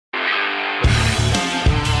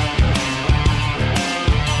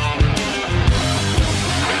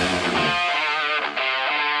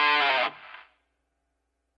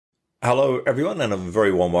Hello, everyone, and a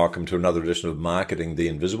very warm welcome to another edition of Marketing the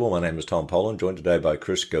Invisible. My name is Tom Poland, joined today by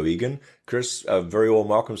Chris Goegan. Chris, a very warm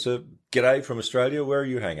welcome, sir. G'day from Australia. Where are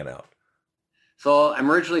you hanging out? So I'm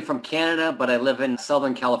originally from Canada, but I live in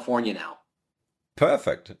Southern California now.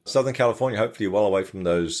 Perfect. Southern California, hopefully you're well away from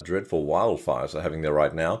those dreadful wildfires they're having there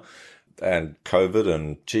right now. And COVID,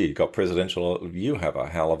 and gee, you got presidential. You have a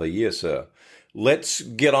hell of a year, sir. Let's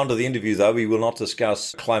get on to the interview, though. We will not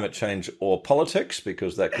discuss climate change or politics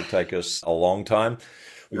because that could take us a long time.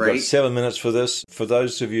 We've got Right. 7 minutes for this. For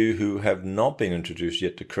those of you who have not been introduced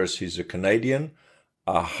yet to Chris, he's a Canadian,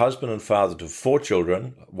 a husband and father to 4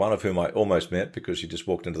 children, one of whom I almost met because she just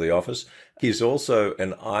walked into the office. He's also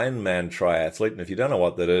an Ironman triathlete. And if you don't know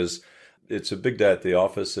what that is, it's a big day at the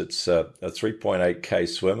office. It's a 3.8K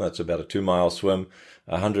swim. That's about a 2-mile swim.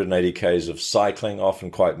 180 Ks of cycling,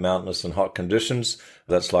 often quite mountainous and hot conditions.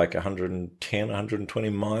 That's like 110, 120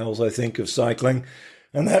 miles, I think, of cycling.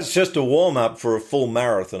 And that's just a warm-up for a full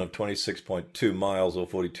marathon of 26.2 miles or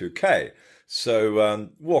 42K. So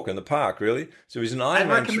walk in the park, really. So he's an I Ironman.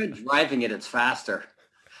 recommend driving it. It's faster.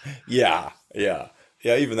 Yeah.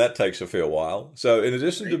 Even that takes a fair while. So in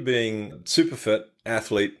addition to being super fit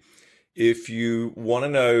athlete, if you want to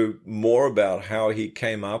know more about how he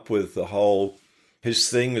came up with his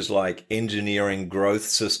thing is like engineering growth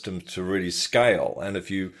systems to really scale. And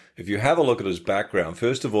if you have a look at his background,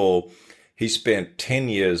 first of all, he spent 10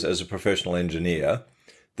 years as a professional engineer.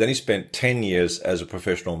 Then he spent 10 years as a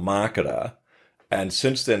professional marketer. And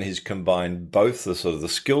since then, he's combined both the sort of the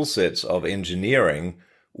skill sets of engineering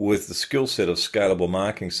with the skill set of scalable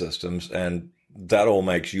marketing systems. And that all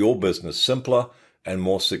makes your business simpler and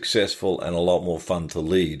more successful and a lot more fun to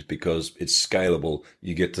lead because it's scalable.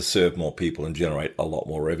 You get to serve more people and generate a lot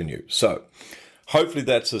more revenue. So hopefully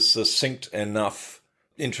that's a succinct enough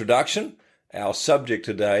introduction. Our subject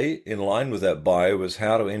today, in line with that bio, is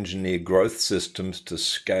how to engineer growth systems to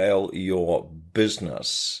scale your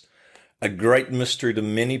business. A great mystery to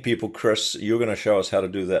many people. Chris, you're going to show us how to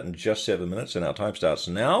do that in just 7 minutes, and our time starts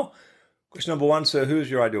now. Question number one, sir, who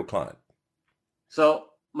is your ideal client? So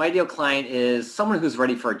my ideal client is someone who's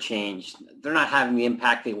ready for a change. They're not having the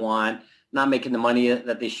impact they want, not making the money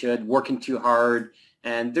that they should, working too hard,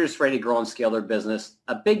 and they're just ready to grow and scale their business.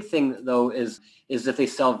 A big thing, though, is if they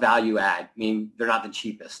sell value add, meaning they're not the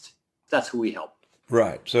cheapest. That's who we help.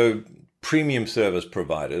 Right. So premium service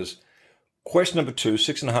providers. Question number two,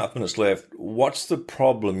 6.5 minutes left. What's the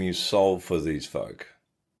problem you solve for these folk?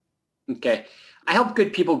 Okay. I help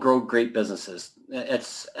good people grow great businesses.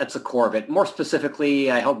 It's the core of it. More specifically,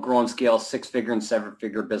 I help grow and scale 6-figure and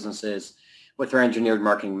 7-figure businesses with our engineered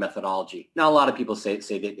marketing methodology. Now, a lot of people say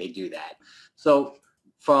that they do that. So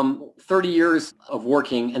from 30 years of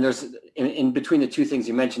working, and there's in between the two things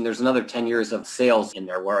you mentioned, there's another 10 years of sales in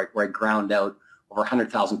there where I ground out over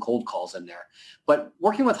 100,000 cold calls in there. But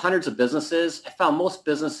working with hundreds of businesses, I found most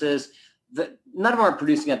businesses that none of them are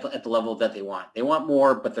producing at the level that they want. They want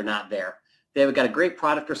more, but they're not there. They've got a great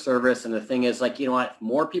product or service, and the thing is, like, you know what? If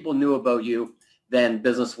more people knew about you, then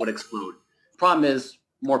business would explode. Problem is,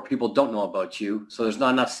 more people don't know about you, so there's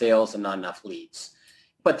not enough sales and not enough leads.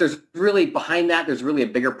 But behind that, there's really a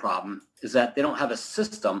bigger problem, is that they don't have a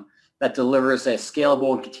system that delivers a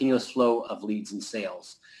scalable and continuous flow of leads and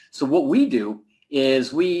sales. So what we do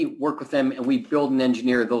is we work with them and we build and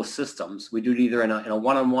engineer those systems. We do it either in a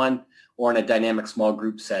one-on-one or in a dynamic small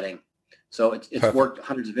group setting. So it's worked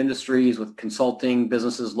hundreds of industries with consulting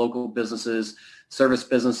businesses, local businesses, service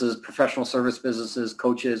businesses, professional service businesses,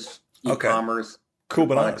 coaches, e-commerce. Cool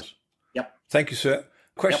bananas. Yep. Thank you, sir.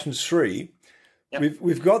 Question three. Yep.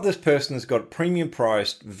 We've got this person that's got premium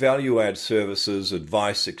priced value add services,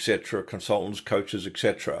 advice, etc., consultants, coaches,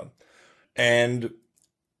 etc. And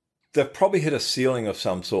they've probably hit a ceiling of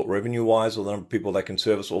some sort revenue-wise, or the number of people they can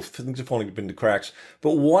service, or things are falling into cracks.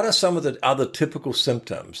 But what are some of the other typical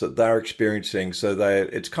symptoms that they're experiencing? So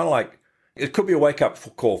it's kind of like, it could be a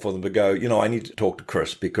wake-up call for them to go, I need to talk to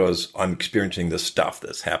Chris because I'm experiencing this stuff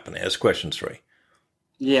that's happening. That's question three.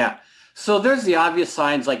 Yeah. So there's the obvious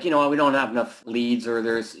signs like, we don't have enough leads, or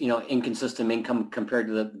there's, inconsistent income compared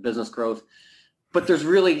to the business growth. But there's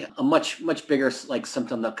really a much, much bigger like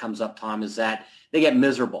symptom that comes up, Tom, is that they get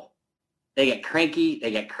miserable. They get cranky, they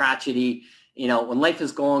get crotchety. When life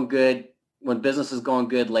is going good, when business is going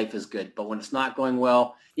good, life is good. But when it's not going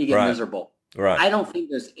well, you get miserable. Right. I don't think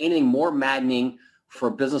there's anything more maddening for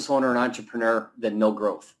a business owner and entrepreneur than no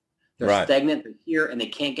growth. They're stagnant, they're here, and they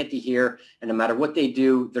can't get to here. And no matter what they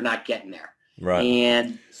do, they're not getting there. Right.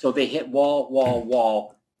 And so they hit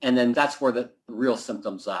wall. And then that's where the real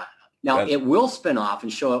symptoms are. Now, it will spin off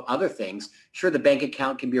and show other things. Sure, the bank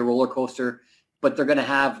account can be a roller coaster. but they're going to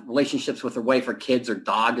have relationships with their wife or kids or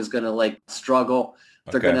dog is going to like struggle.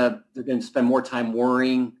 They're going to spend more time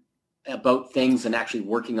worrying about things and actually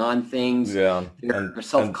working on things. Yeah. Their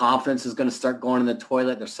self-confidence is going to start going in the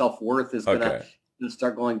toilet. Their self-worth is going to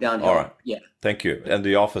start going downhill. All right. Yeah. Thank you. And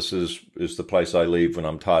the office is the place I leave when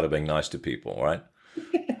I'm tired of being nice to people, right?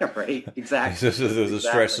 Right. Exactly. The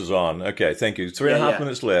stress is on. Okay. Thank you. 3.5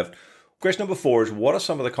 minutes left. Question number 4 is, what are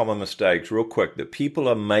some of the common mistakes, real quick, that people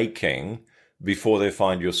are making before they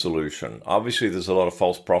find your solution? Obviously, there's a lot of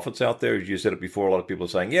false prophets out there. As you said it before, a lot of people are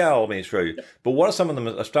saying, yeah, let me show you. But what are some of them,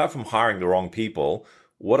 aside from hiring the wrong people,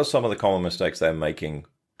 what are some of the common mistakes they're making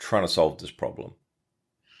trying to solve this problem?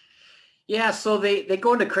 Yeah, so they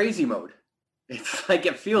go into crazy mode. It's like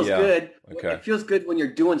it feels good. Okay. It feels good when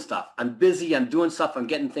you're doing stuff. I'm busy. I'm doing stuff. I'm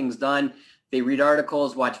getting things done. They read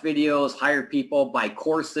articles, watch videos, hire people, buy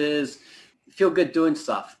courses, feel good doing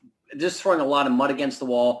stuff. Just throwing a lot of mud against the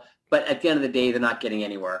wall. But at the end of the day, they're not getting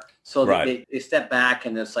anywhere. So they step back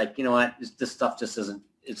and it's like, you know what, this stuff just isn't,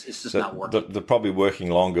 it's just not working. They're probably working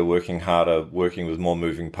longer, working harder, working with more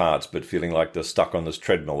moving parts, but feeling like they're stuck on this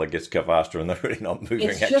treadmill that gets faster and they're really not moving.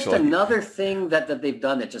 It's just another thing that they've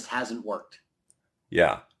done that just hasn't worked.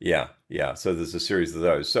 Yeah. So there's a series of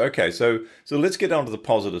those. So, okay, so let's get on to the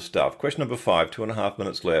positive stuff. Question number 5, 2.5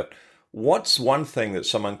 minutes left. What's one thing that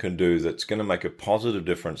someone can do that's going to make a positive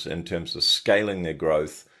difference in terms of scaling their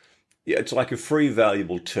growth? Yeah, it's like a free,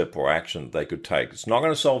 valuable tip or action they could take. It's not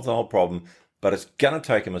going to solve the whole problem, but it's going to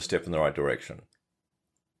take them a step in the right direction.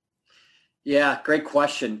 Yeah, great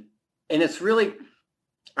question. And it's really,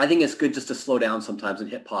 I think it's good just to slow down sometimes and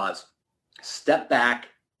hit pause. Step back,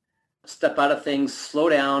 step out of things, slow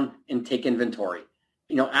down, and take inventory.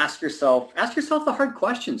 Ask yourself the hard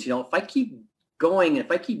questions. If I keep going, if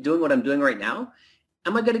I keep doing what I'm doing right now,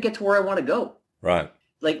 am I going to get to where I want to go? Right.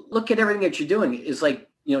 Like, look at everything that you're doing. Is like,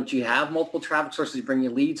 do you have multiple traffic sources to bring you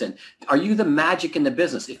leads in? Are you the magic in the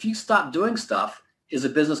business? If you stop doing stuff, is the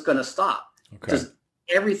business going to stop? Okay. Does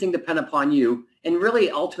everything depend upon you? And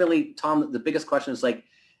really, ultimately, Tom, the biggest question is like,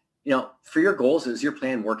 for your goals, is your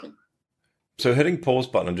plan working? So hitting pause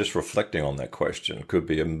button and just reflecting on that question could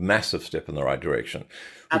be a massive step in the right direction.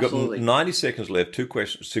 We've Absolutely. got 90 seconds left, 2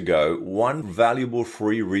 questions to go. One valuable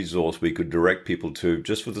free resource we could direct people to,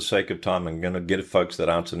 just for the sake of time. I'm going to get folks that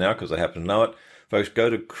answer now because I happen to know it. Folks, go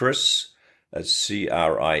to Chris, that's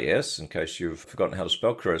C-R-I-S, in case you've forgotten how to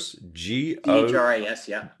spell Chris, G-O-E-G-A-N,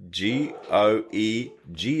 yeah.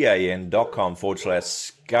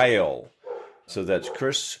 Goegan.com/scale. So that's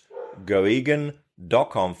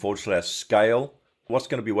chrisgoegan.com/scale. What's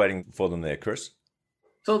going to be waiting for them there, Chris?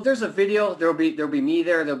 So there's a video. There'll be me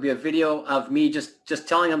there. There'll be a video of me just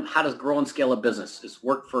telling them how to grow and scale a business. It's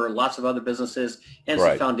worked for lots of other businesses and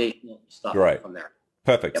some foundational stuff from there.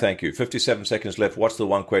 Perfect. Yep. Thank you. 57 seconds left. What's the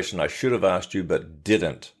one question I should have asked you but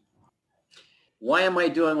didn't? Why am I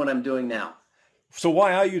doing what I'm doing now? So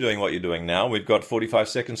why are you doing what you're doing now? We've got 45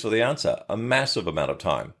 seconds for the answer. A massive amount of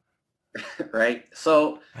time. Right.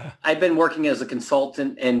 So I've been working as a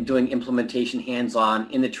consultant and doing implementation hands-on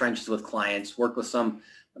in the trenches with clients, work with some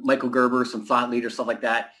Michael Gerber, some thought leaders, stuff like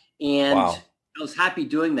that. And I was happy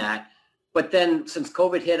doing that. But then since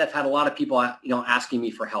COVID hit, I've had a lot of people, asking me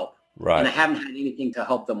for help. Right. And I haven't had anything to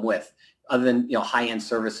help them with other than, high-end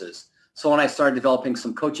services. So when I started developing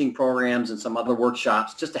some coaching programs and some other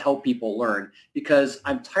workshops just to help people learn, because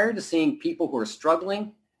I'm tired of seeing people who are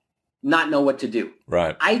struggling not know what to do.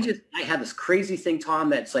 Right. I have this crazy thing, Tom,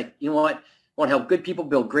 that's like, you know what? I want to help good people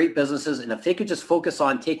build great businesses. And if they could just focus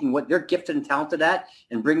on taking what they're gifted and talented at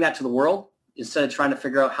and bring that to the world, instead of trying to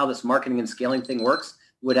figure out how this marketing and scaling thing works,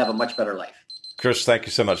 we would have a much better life. Chris, thank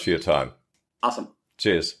you so much for your time. Awesome.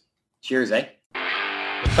 Cheers. Cheers, eh?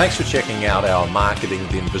 Thanks for checking out our Marketing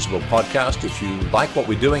the Invisible podcast. If you like what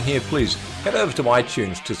we're doing here, please head over to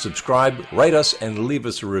iTunes to subscribe, rate us, and leave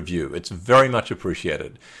us a review. It's very much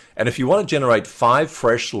appreciated. And if you want to generate 5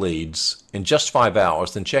 fresh leads in just 5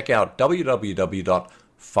 hours, then check out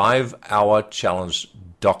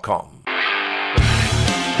www.5hourchallenge.com.